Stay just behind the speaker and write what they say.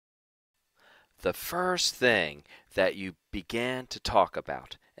the first thing that you began to talk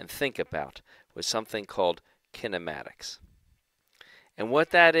about and think about was something called kinematics. And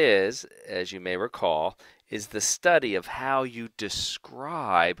what that is, as you may recall, is the study of how you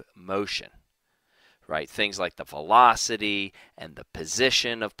describe motion, right? Things like the velocity and the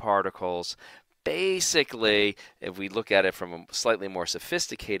position of particles. Basically, if we look at it from a slightly more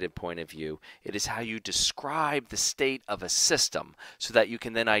sophisticated point of view, it is how you describe the state of a system so that you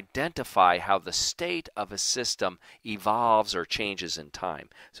can then identify how the state of a system evolves or changes in time.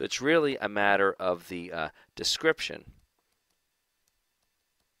 So it's really a matter of the description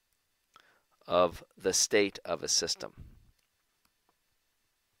of the state of a system.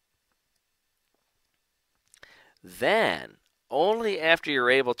 Then, only after you're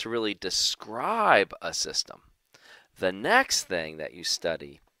able to really describe a system, the next thing that you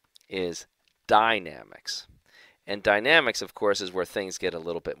study is dynamics. And dynamics, of course, is where things get a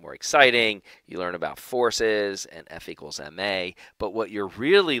little bit more exciting. You learn about forces and F equals ma. But what you're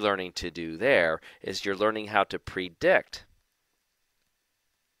really learning to do there is you're learning how to predict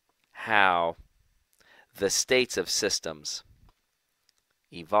how the states of systems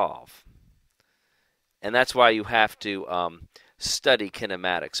evolve. And that's why you have to study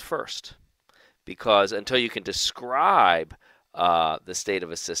kinematics first, because until you can describe the state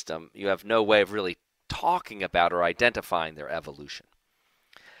of a system, you have no way of really talking about or identifying their evolution.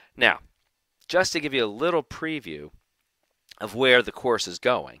 Now, just to give you a little preview of where the course is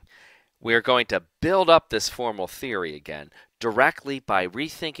going, we're going to build up this formal theory again directly by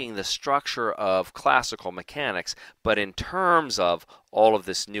rethinking the structure of classical mechanics, but in terms of all of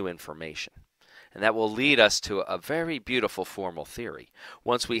this new information. And that will lead us to a very beautiful formal theory.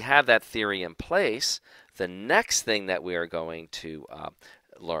 Once we have that theory in place, the next thing that we are going to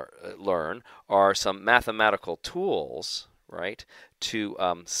learn are some mathematical tools, right, to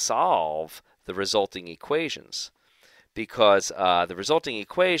solve the resulting equations. Because the resulting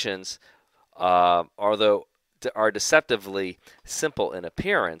equations are deceptively simple in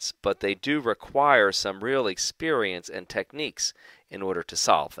appearance, but they do require some real experience and techniques in order to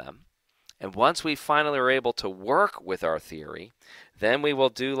solve them. And once we finally are able to work with our theory, then we will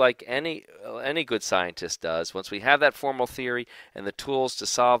do like any good scientist does. Once we have that formal theory and the tools to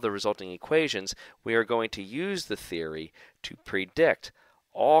solve the resulting equations, we are going to use the theory to predict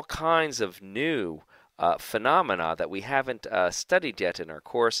all kinds of new phenomena that we haven't studied yet in our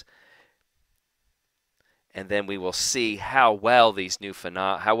course. And then we will see how well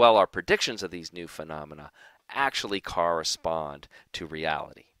our predictions of these new phenomena actually correspond to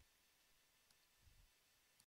reality.